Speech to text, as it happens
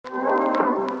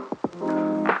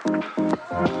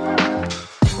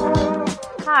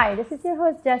Hi, this is your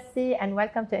host Jessie, and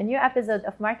welcome to a new episode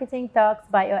of Marketing Talks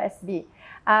by OSB.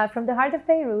 From the heart of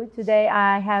Beirut, today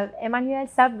I have Emmanuel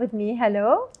Sab with me.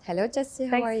 Hello. Hello, Jessie.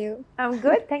 How are you? I'm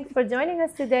good. Thanks for joining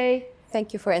us today.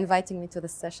 Thank you for inviting me to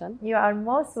this session. You are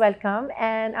most welcome,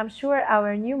 and I'm sure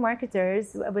our new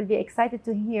marketers will be excited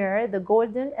to hear the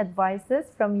golden advices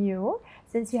from you,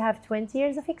 since you have 20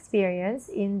 years of experience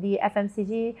in the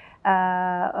FMCG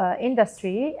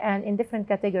industry and in different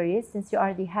categories, since you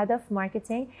are the head of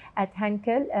marketing at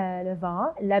Henkel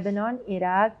Levant, Lebanon,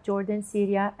 Iraq, Jordan,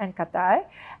 Syria, and Qatar.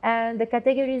 And the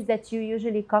categories that you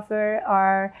usually cover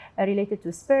are related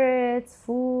to spirits,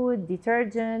 food,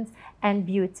 detergents, and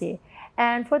beauty.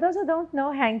 And for those who don't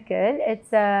know Henkel,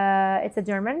 it's a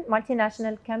German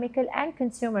multinational chemical and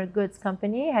consumer goods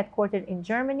company headquartered in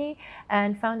Germany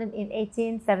and founded in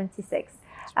 1876.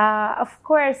 Of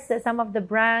course, some of the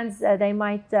brands, they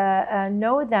might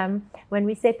know them when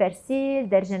we say Persil,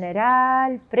 Der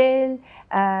General, Pril,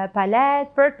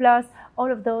 Palette, Pertlos. All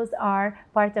of those are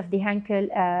part of the Henkel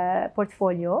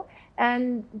portfolio.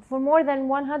 And for more than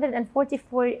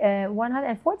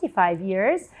 145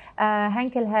 years,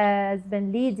 Henkel has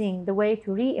been leading the way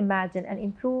to reimagine and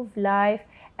improve life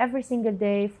every single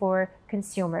day for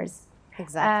consumers.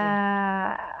 Exactly.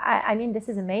 I mean, this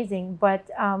is amazing. But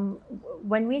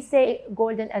when we say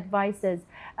golden advices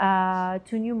to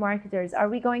new marketers, are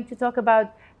we going to talk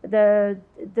about the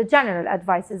general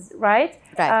advices, right?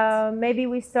 Right. Maybe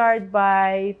we start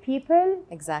by people.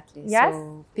 Exactly. Yes?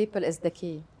 So people is the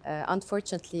key.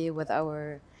 Unfortunately, with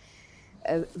our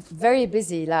very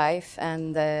busy life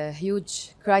and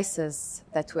huge crisis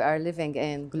that we are living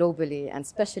in globally and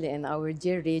especially in our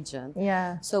dear region.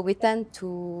 Yeah. So we tend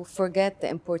to forget the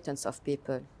importance of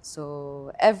people.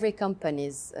 So every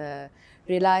company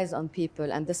relies on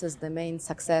people, and this is the main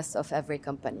success of every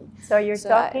company. So you're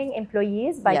talking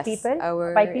employees by yes, people?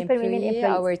 Our by people, we mean employees.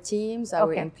 Our teams,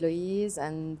 our employees,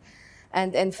 and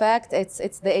in fact, it's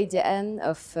the ADN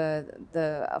of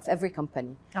every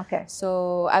company. Okay.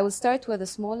 So I will start with a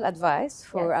small advice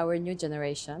for our new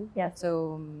generation. Yes.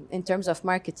 So in terms of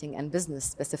marketing and business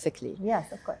specifically.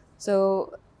 Yes, of course.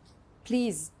 So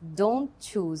please don't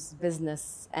choose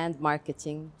business and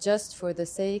marketing just for the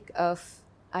sake of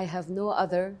I have no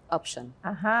other option.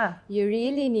 You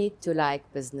really need to like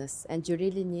business and you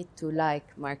really need to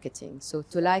like marketing. So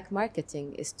to like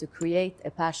marketing is to create a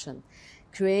passion.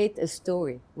 Create a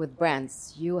story with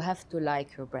brands. You have to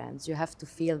like your brands. You have to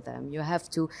feel them. You have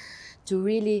to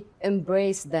really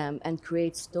embrace them and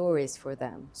create stories for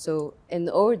them. So in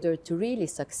order to really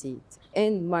succeed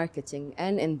in marketing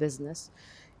and in business,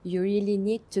 you really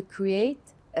need to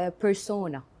create a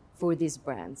persona for these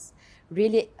brands.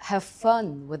 Really have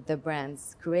fun with the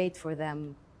brands. Create for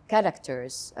them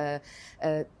characters, a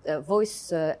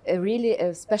voice, really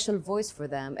a special voice for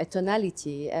them, a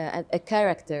tonality, a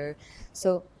character.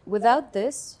 So without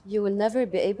this, you will never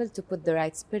be able to put the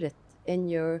right spirit in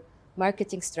your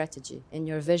marketing strategy, in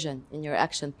your vision, in your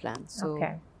action plan. So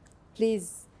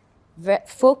please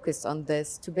focus on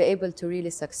this to be able to really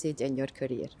succeed in your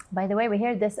career. By the way, we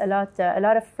hear this a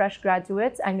lot of fresh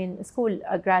graduates, school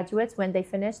graduates, when they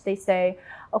finish, they say,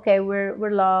 okay,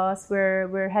 we're lost,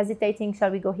 we're hesitating,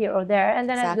 shall we go here or there? And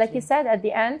then, like you said, at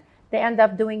the end, they end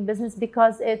up doing business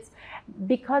because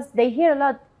they hear a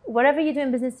lot, whatever you do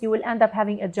in business, you will end up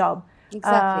having a job.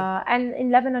 Exactly. And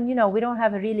in Lebanon, we don't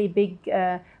have a really big,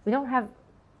 we don't have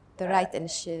the right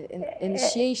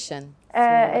initiation.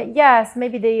 Yes,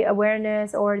 maybe the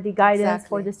awareness or the guidance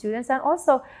for the students. And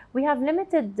also, we have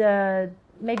limited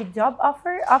maybe job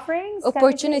offerings.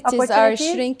 Opportunities are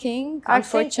shrinking,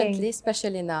 unfortunately,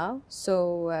 especially now.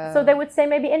 So they would say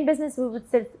maybe in business we would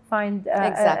still find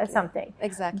something.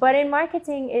 Exactly. But in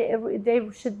marketing, they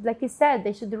should, like you said,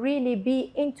 they should really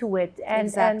be into it.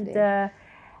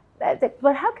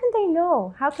 But how can they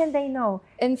know? How can they know?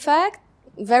 In fact,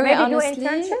 very maybe honestly, do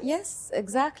internships? Yes,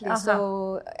 exactly.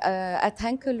 So at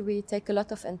Henkel we take a lot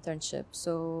of internships.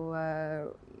 So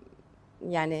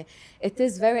it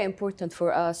is very important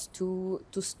for us to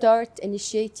start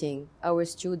initiating our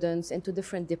students into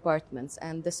different departments,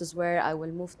 and this is where I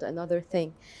will move to another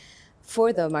thing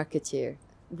for the marketeer.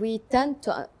 We tend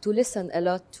to listen a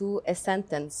lot to a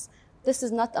sentence. This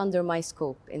is not under my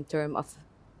scope in terms of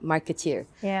marketeer.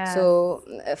 Yeah. So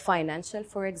financial,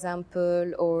 for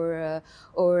example, or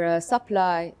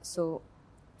supply. So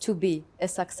to be a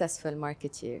successful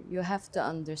marketeer, you have to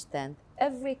understand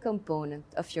every component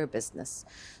of your business.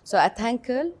 So at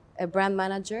Henkel, a brand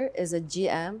manager is a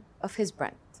GM of his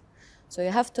brand. So you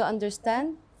have to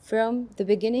understand from the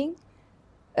beginning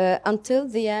until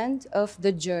the end of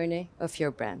the journey of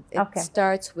your brand. It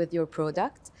starts with your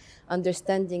product,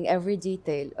 understanding every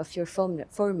detail of your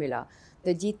formula,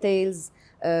 the details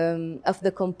of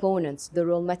the components, the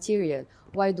raw material.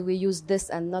 Why do we use this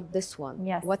and not this one?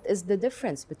 Yes. What is the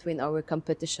difference between our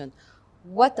competition?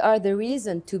 What are the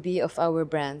reasons to be of our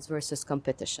brands versus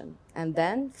competition? And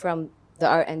then from the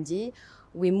R&D,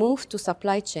 we move to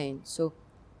supply chain. So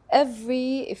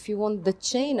if you want, the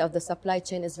chain of the supply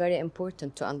chain is very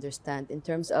important to understand in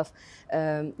terms of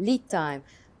lead time.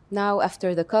 Now,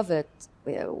 after the COVID,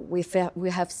 we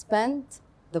have spent,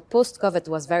 the post-COVID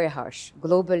was very harsh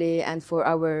globally and for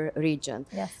our region.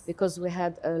 Yes. Because we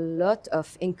had a lot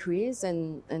of increase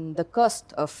in the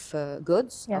cost of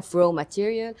goods, yes. of raw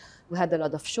material. We had a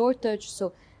lot of shortage.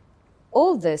 So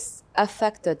all this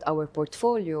affected our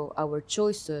portfolio, our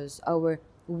choices, our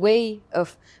way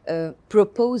of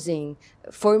proposing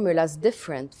formulas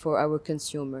different for our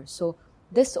consumers. So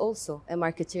this also a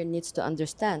marketer needs to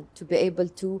understand to be able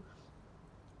to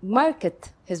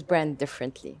market his brand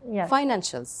differently. Yes.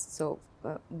 Financials. So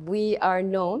we are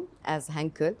known as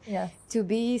Henkel yes. to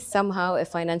be somehow a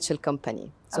financial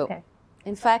company. So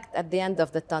in fact, at the end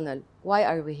of the tunnel, why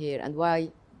are we here and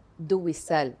why do we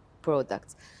sell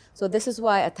products? So this is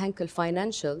why at Henkel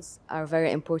financials are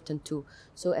very important too.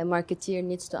 So a marketeer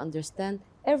needs to understand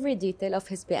every detail of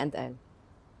his P&L.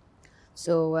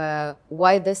 So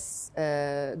why this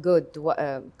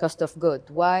cost of good,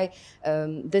 why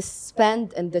this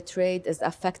spend in the trade is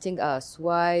affecting us,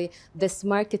 why this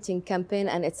marketing campaign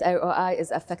and its ROI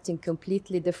is affecting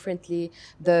completely differently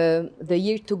the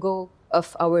year to go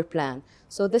of our plan.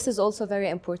 So this is also very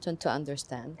important to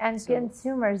understand. And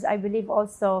consumers, I believe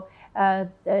also,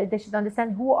 they should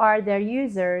understand who are their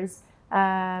users,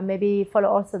 maybe follow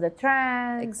also the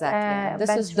trends. Exactly.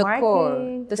 This is the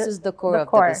core. This is the core of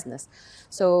the business.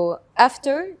 So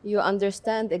after you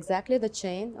understand exactly the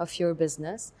chain of your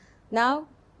business, now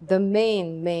the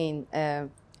main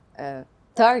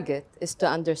target is to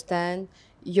understand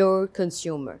your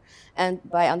consumer. And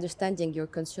by understanding your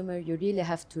consumer, you really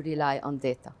have to rely on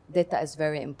data. Data is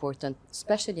very important,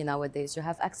 especially nowadays. You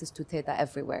have access to data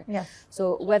everywhere. Yes.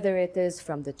 So whether it is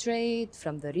from the trade,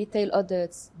 from the retail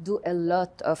audits, do a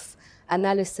lot of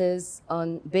analysis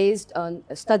based on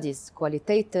studies,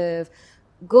 qualitative.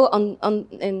 Go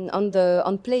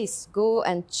on place. Go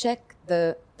and check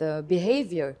the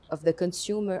behavior of the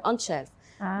consumer on shelf.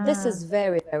 This is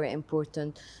very, very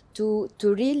important to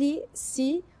really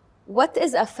see what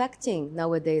is affecting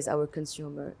nowadays our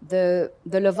consumer. The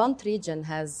Levant region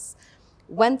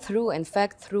went through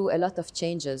a lot of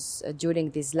changes during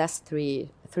these last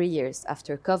three years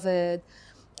after COVID,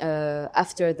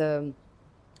 after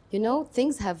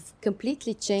things have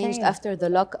completely changed after the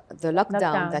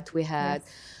lockdown that we had,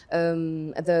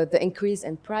 yes. The increase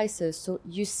in prices. So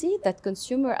you see that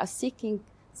consumers are seeking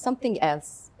something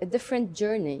else, a different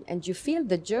journey, and you feel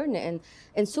the journey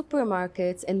in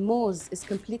supermarkets and malls is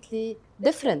completely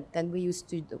different than we used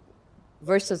to do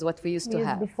versus what we used to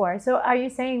have before. So are you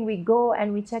saying we go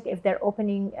and we check if they're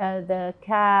opening the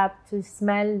cap to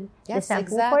smell the shampoo,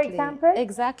 exactly. for example?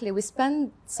 Exactly. We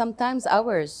spend sometimes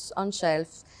hours on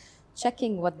shelf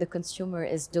checking what the consumer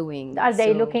is doing. Are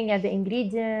they looking at the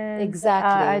ingredients?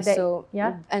 Exactly.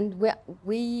 And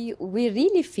we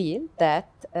really feel that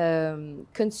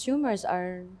consumers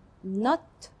are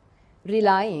not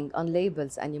relying on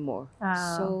labels anymore.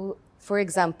 So, for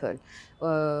example,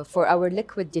 for our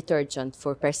liquid detergent,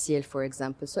 for Persil, for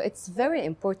example, so it's very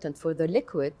important for the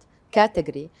liquid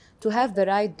category to have the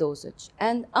right dosage.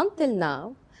 And until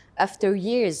now, after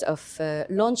years of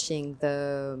launching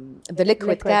the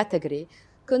liquid category,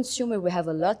 we have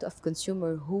a lot of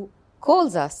consumer who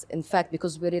calls us, in fact,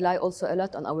 because we rely also a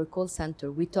lot on our call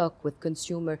center. We talk with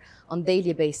consumer on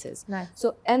daily basis. Nice.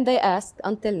 So, and they ask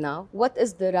until now, what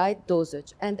is the right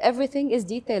dosage? And everything is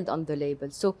detailed on the label.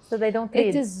 So they don't read.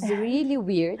 It is really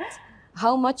weird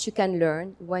how much you can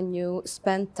learn when you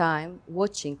spend time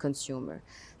watching consumer.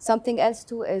 Something else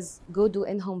too is go do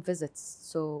in-home visits.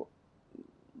 So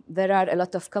there are a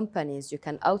lot of companies you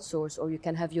can outsource or you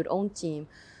can have your own team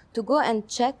to go and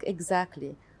check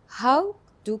exactly how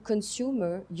do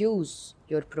consumers use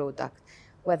your product,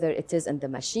 whether it is in the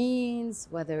machines,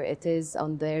 whether it is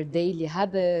on their daily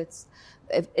habits.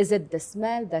 Is it the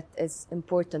smell that is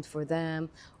important for them,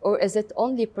 or is it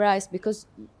only price? Because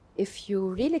if you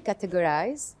really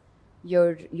categorize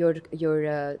your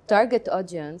target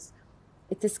audience,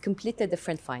 it is completely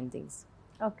different findings.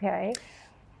 Okay.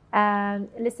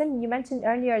 Listen, you mentioned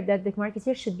earlier that the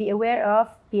marketeer should be aware of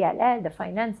PLL, the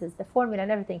finances, the formula,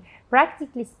 and everything.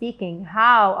 Practically speaking,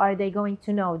 how are they going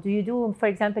to know? Do you do, for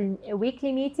example,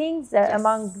 weekly meetings Yes.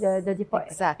 among the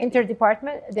Exactly.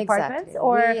 departments, Exactly.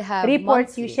 or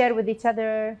reports monthly. you share with each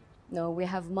other? No, we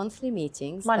have monthly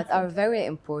meetings that are very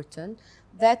important,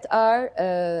 that are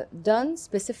done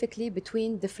specifically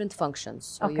between different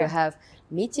functions. So you have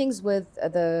meetings with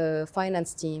the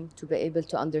finance team to be able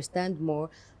to understand more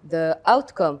the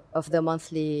outcome of the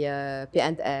monthly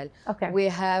P&L.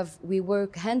 We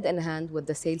work hand in hand with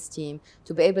the sales team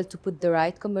to be able to put the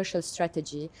right commercial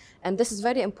strategy. And this is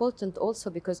very important also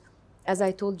because, as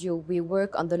I told you, we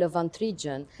work on the Levant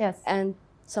region. Yes. And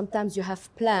sometimes you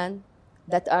have plans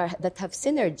that have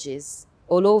synergies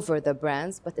all over the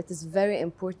brands, but it is very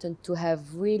important to have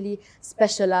really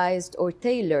specialized or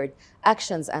tailored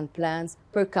actions and plans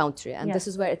per country. And this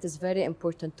is where it is very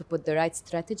important to put the right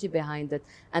strategy behind it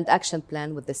and action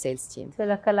plan with the sales team. To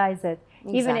localize it.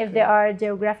 Exactly. Even if they are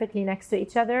geographically next to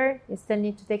each other, you still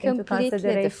need to take into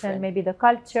consideration maybe the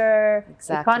culture,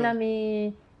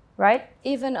 economy, right?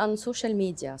 Even on social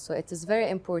media. So it is very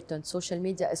important. Social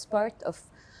media is part of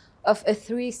a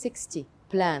 360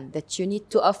 plan that you need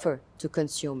to offer to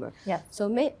consumer. Yes. So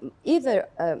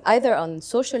either on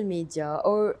social media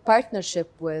or partnership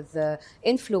with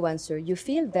influencer, you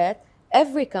feel that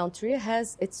every country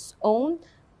has its own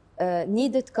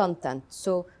needed content.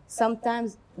 So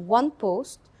sometimes one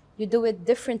post, you do it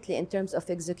differently in terms of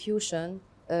execution,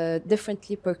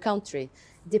 differently per country,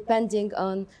 depending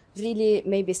on really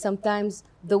maybe sometimes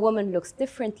the woman looks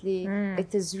differently.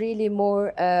 It is really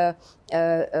more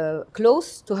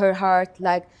close to her heart,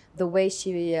 like the way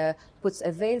she puts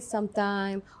a veil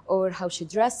sometime, or how she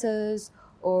dresses,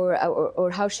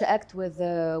 or how she acts with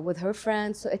her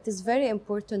friends. So it is very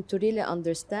important to really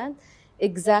understand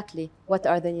exactly what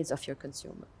are the needs of your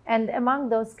consumer. And among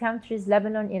those countries,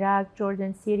 Lebanon, Iraq,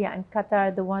 Jordan, Syria, and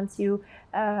Qatar, the ones you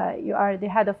are the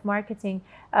head of marketing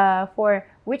for,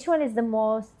 which one is the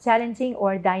most challenging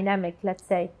or dynamic, let's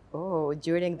say? Oh,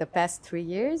 during the past 3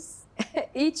 years,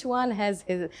 each one has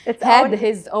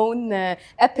his own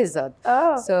episode.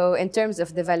 Oh. So in terms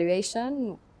of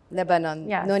devaluation, Lebanon,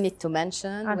 no need to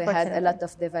mention. We had a lot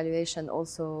of devaluation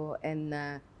also in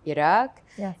Iraq,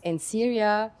 in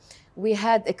Syria. We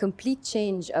had a complete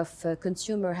change of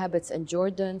consumer habits in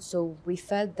Jordan. So we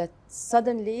felt that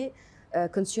suddenly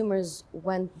consumers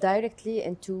went directly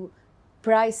into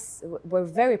were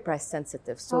very price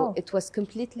sensitive. So it was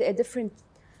completely a different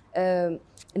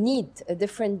need, a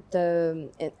different,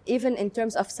 even in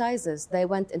terms of sizes, they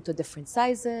went into different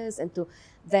sizes,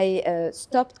 they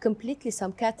stopped completely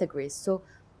some categories. So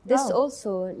this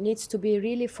also needs to be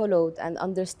really followed and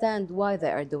understand why they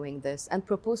are doing this and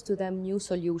propose to them new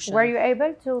solutions. Were you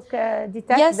able to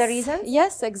detect the reasons?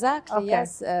 Yes, exactly.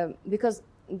 Yes, because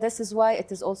this is why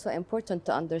it is also important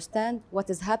to understand what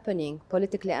is happening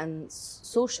politically and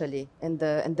socially in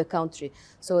the country.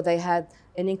 So they had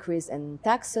an increase in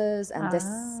taxes, and this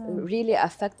really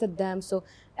affected them. So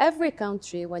every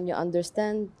country, when you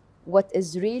understand what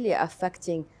is really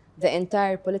affecting the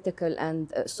entire political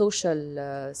and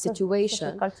social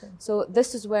situation. So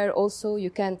this is where also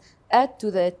you can add to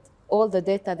that all the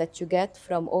data that you get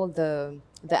from all the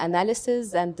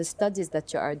analysis and the studies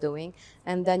that you are doing,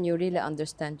 and then you really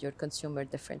understand your consumer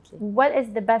differently. What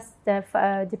is the best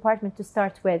department to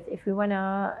start with if we want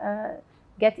to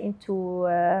get into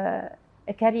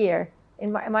a career,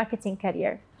 in a marketing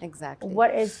career? Exactly.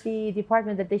 What is the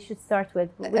department that they should start with?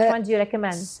 Which one do you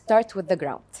recommend? Start with the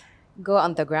ground. Go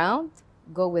on the ground,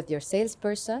 go with your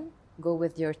salesperson, go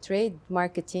with your trade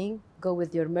marketing, go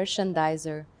with your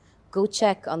merchandiser, go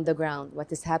check on the ground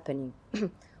what is happening.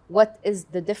 What is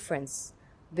the difference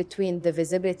between the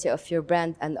visibility of your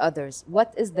brand and others?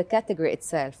 What is the category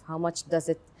itself? How much does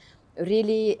it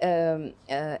really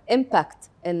impact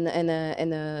in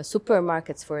a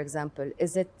supermarkets, for example?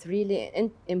 Is it really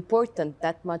important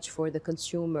that much for the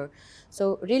consumer?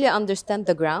 So really understand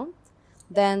the ground.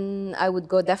 Then I would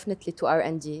go definitely to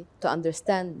R&D to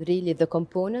understand really the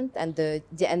component and the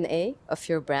DNA of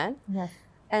your brand. Yes.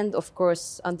 And of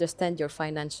course, understand your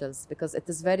financials, because it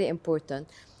is very important.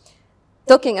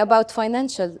 Talking about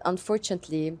financial,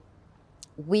 unfortunately,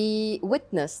 we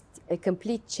witnessed a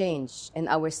complete change in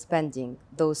our spending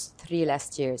those 3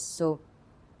 last years. So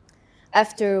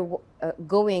after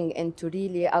going into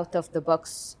really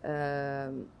out-of-the-box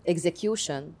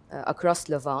execution across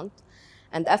Levant,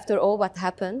 and after all what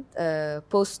happened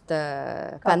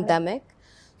post-pandemic,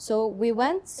 so we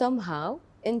went somehow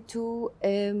into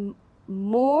a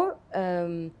more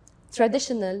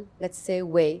traditional, let's say,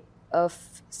 way of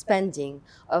spending,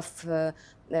 of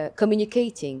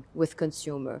communicating with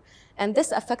consumer. And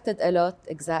this affected a lot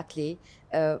exactly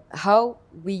how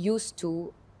we used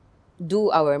to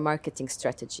do our marketing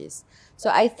strategies. So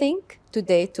I think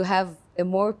today, to have a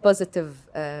more positive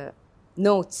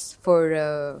notes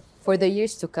for the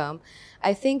years to come,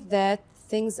 I think that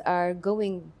things are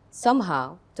going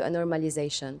somehow to a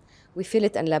normalization. We feel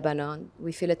it in Lebanon,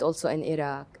 we feel it also in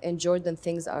Iraq. In Jordan,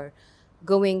 things are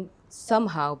going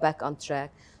somehow back on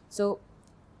track. So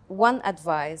one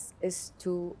advice is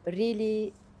to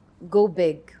really go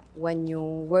big when you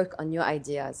work on new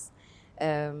ideas.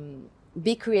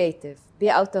 Be creative, be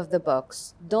out of the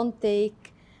box. Don't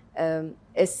take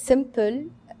a simple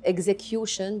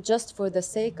execution just for the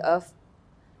sake of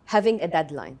having a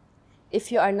deadline.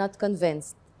 If you are not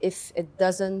convinced, if it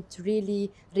doesn't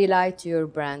really rely to your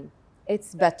brand,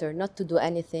 it's better not to do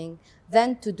anything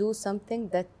than to do something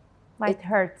that might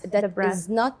hurt the brand. Is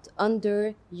not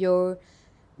under your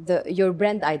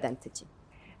brand identity.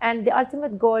 And the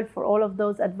ultimate goal for all of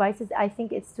those advices, I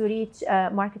think, it's to reach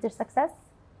marketer success.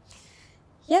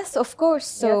 Yes, of course.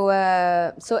 So,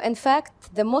 so in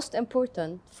fact, the most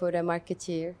important for a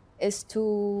marketeer is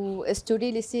to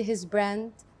really see his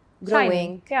brand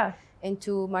growing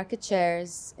into market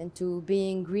shares, into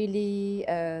being really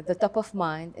the top of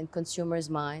mind in consumers'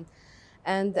 mind,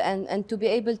 and to be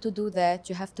able to do that,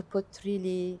 you have to put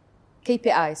really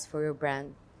KPIs for your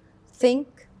brand.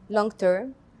 Think long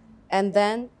term, and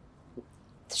then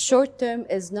short term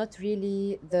is not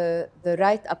really the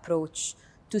right approach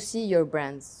to see your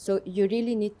brands. So you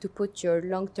really need to put your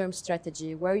long-term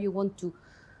strategy where you want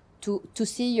to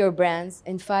see your brands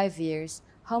in 5 years,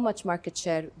 how much market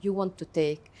share you want to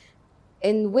take,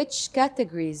 in which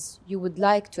categories you would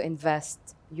like to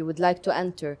invest, you would like to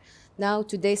enter. Now,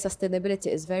 today, sustainability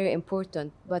is very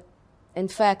important, but in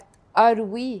fact, are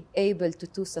we able to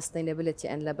do sustainability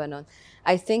in Lebanon?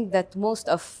 I think that most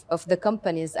of the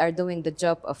companies are doing the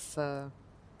job of,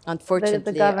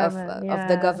 unfortunately, of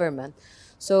the government.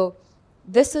 So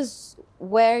this is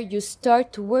where you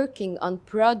start working on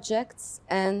projects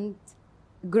and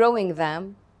growing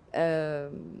them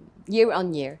year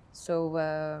on year. So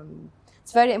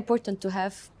it's very important to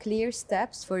have clear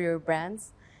steps for your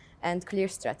brands and clear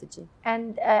strategy.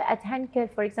 And at Henkel,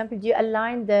 for example, do you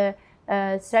align the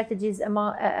strategies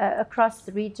across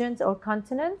regions or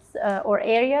continents or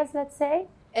areas, let's say?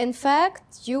 In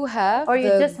fact, you have... Or you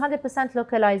just 100%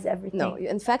 localize everything? No,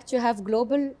 in fact, you have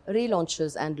global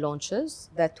relaunches and launches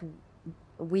that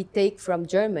we take from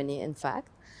Germany, in fact.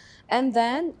 And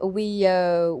then we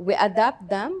adapt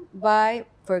them by,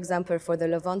 for example, for the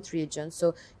Levant region.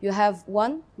 So you have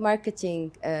one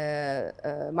marketing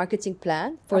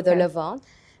plan for the Levant,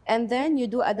 and then you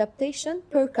do adaptation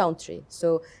per country.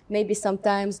 So maybe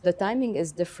sometimes the timing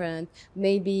is different.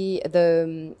 Maybe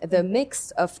the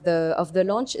mix of the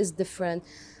launch is different.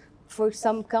 For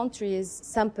some countries,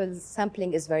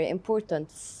 sampling is very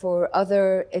important. For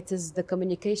other, it is the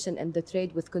communication and the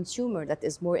trade with consumer that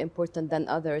is more important than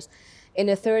others. In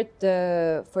a third,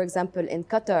 for example, in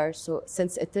Qatar, so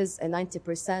since it is a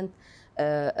 90%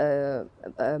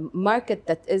 market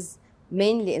that is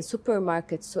mainly in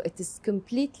supermarkets, so it is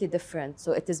completely different.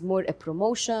 So it is more a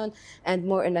promotion and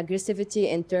more an aggressivity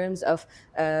in terms of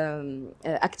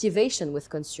activation with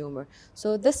consumer.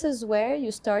 So this is where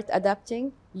you start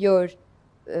adapting your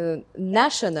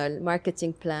national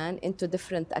marketing plan into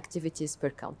different activities per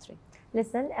country.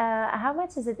 Listen, how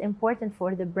much is it important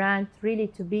for the brand really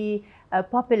to be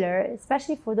popular,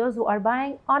 especially for those who are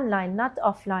buying online, not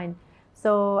offline?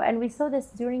 So, and we saw this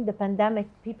during the pandemic.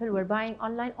 People were buying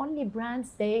online only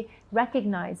brands they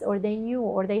recognize or they knew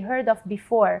or they heard of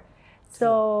before.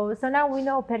 So now we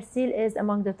know Persil is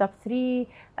among the top 3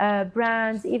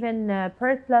 brands, even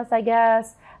Pearl Plus, I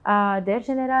guess, Der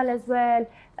General as well.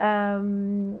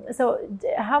 So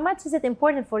how much is it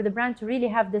important for the brand to really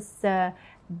have this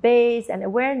base and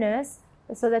awareness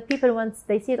so that people, once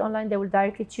they see it online, they will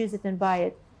directly choose it and buy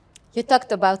it? You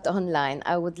talked about online.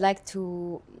 I would like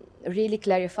to really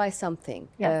clarify something,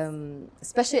 yes.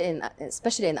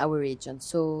 especially in our region.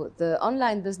 So the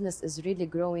online business is really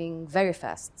growing very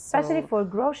fast. Especially for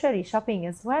grocery shopping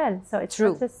as well. So it's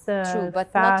true, not just true,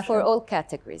 but fashion. not for all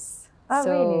categories. Oh,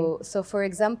 really? So for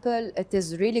example, it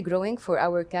is really growing for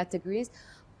our categories,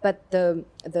 but the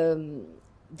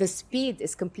speed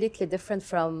is completely different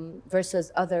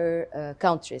versus other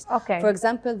countries. Okay. For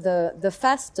example, the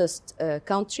fastest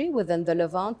country within the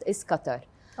Levant is Qatar.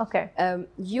 Okay.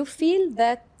 You feel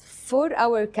that for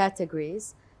our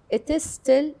categories, it is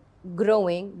still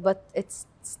growing, but it's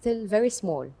still very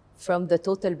small. from the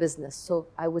total business. So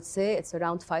I would say it's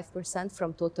around 5%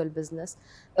 from total business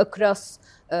across.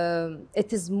 It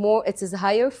is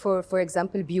higher for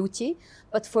example, beauty,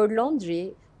 but for laundry,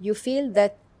 you feel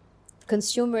that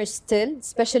consumers still,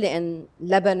 especially in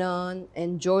Lebanon,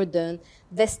 in Jordan,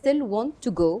 they still want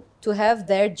to go to have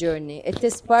their journey. It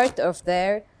is part of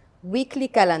their weekly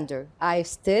calendar. I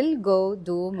still go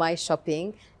do my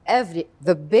shopping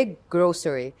the big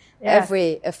grocery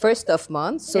every first of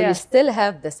month. So you still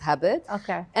have this habit.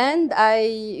 Okay. And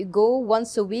I go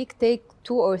once a week, take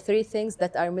 2 or 3 things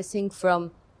that are missing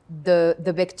from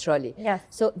the big trolley. Yes.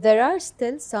 So there are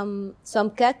still some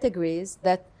categories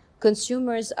that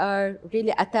consumers are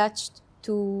really attached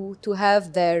to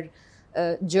have their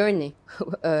journey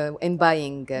in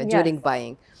buying, during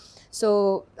buying.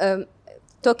 So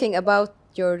talking about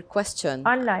your question.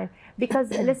 Online.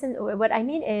 Because listen, what I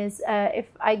mean is if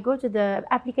I go to the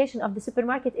application of the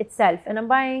supermarket itself and I'm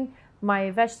buying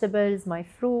my vegetables, my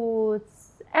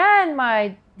fruits, and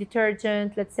my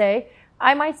detergent, let's say,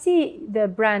 I might see the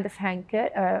brand of Henkel,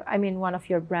 one of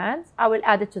your brands. I will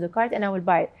add it to the cart and I will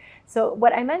buy it. So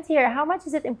what I meant here, how much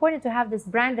is it important to have this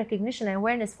brand recognition and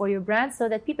awareness for your brand so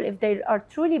that people, if they are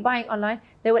truly buying online,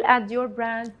 they will add your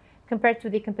brand compared to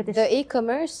the competition? The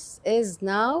e-commerce is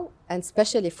now, and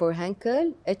especially for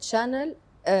Henkel, a channel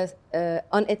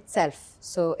on itself.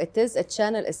 So it is a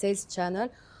channel, a sales channel,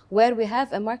 where we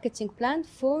have a marketing plan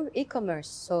for e-commerce.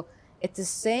 So it is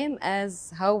same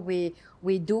as how we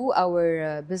do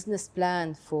our business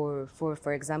plan for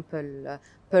example,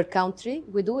 per country.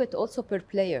 We do it also per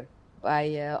player,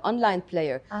 by online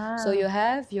player. So you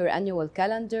have your annual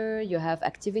calendar, you have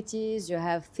activities, you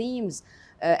have themes.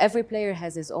 Every player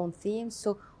has his own theme.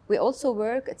 So we also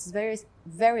work, it's very,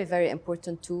 very, very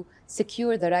important to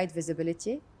secure the right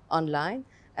visibility online,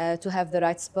 to have the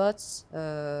right spots,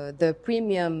 the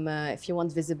premium, if you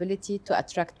want visibility, to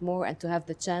attract more and to have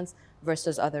the chance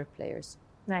versus other players.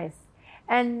 Nice.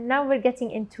 And now we're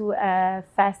getting into a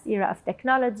fast era of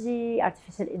technology,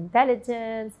 artificial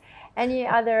intelligence. Any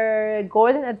other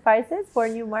golden advices for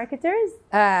new marketers?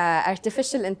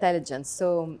 Artificial intelligence.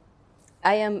 So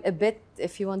I am a bit,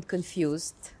 if you want,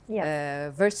 confused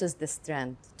versus this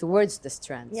trend, towards this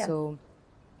trend. Yes. So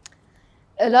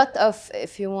a lot of,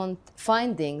 if you want,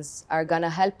 findings are going to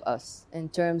help us in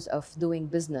terms of doing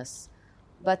business.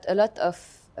 But a lot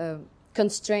of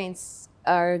constraints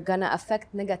are going to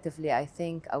affect negatively, I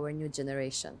think, our new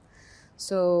generation.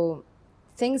 So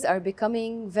things are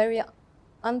becoming very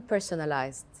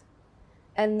unpersonalized,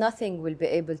 and nothing will be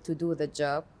able to do the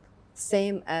job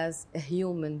same as a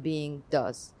human being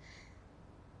does.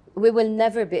 We will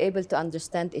never be able to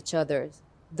understand each other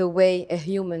the way a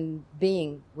human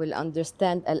being will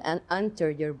understand and enter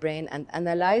your brain and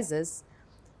analyzes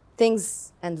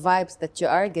things and vibes that you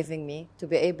are giving me to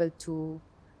be able to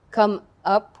come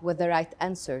up with the right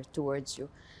answer towards you.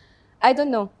 I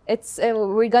don't know. It's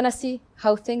we're gonna see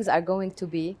how things are going to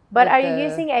be. But are you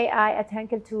using AI at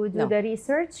Henkel to do the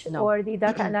research or the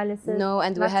data analysis? No,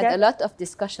 and we had a lot of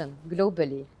discussion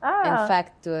globally. In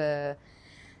fact, a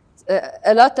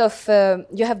lot of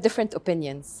you have different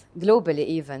opinions globally,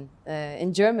 even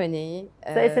in Germany.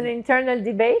 So it's an internal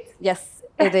debate? Yes,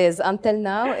 it is. Until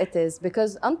now, it is,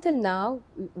 because until now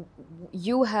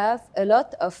you have a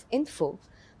lot of info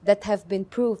that have been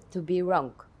proved to be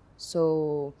wrong.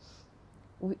 So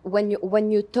when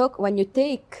you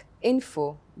take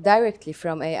info directly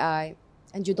from AI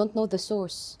and you don't know the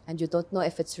source and you don't know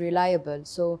if it's reliable,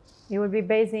 so you will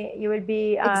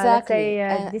be exactly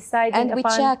deciding. And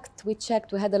we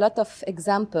checked. We had a lot of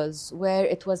examples where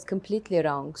it was completely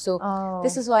wrong. So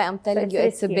this is why I'm telling you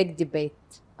it's a big debate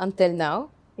until now.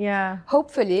 Yeah.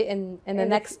 Hopefully, in the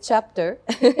next chapter,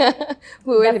 we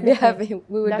will be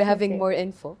having more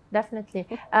info. Definitely,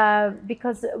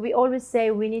 because we always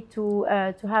say we need to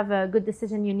have a good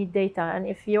decision. You need data, and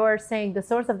if you're saying the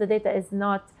source of the data is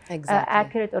not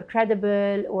accurate or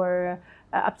credible or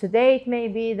up to date,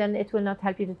 maybe then it will not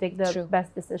help you to take the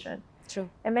best decision. True.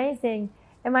 Amazing,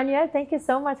 Emmanuelle. Thank you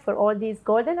so much for all these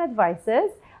golden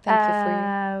advices. Thank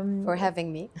you for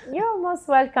having me. You're most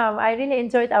welcome. I really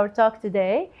enjoyed our talk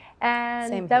today.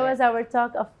 And that was our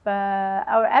talk of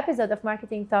our episode of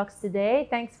Marketing Talks today.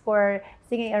 Thanks for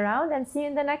sticking around and see you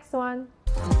in the next one.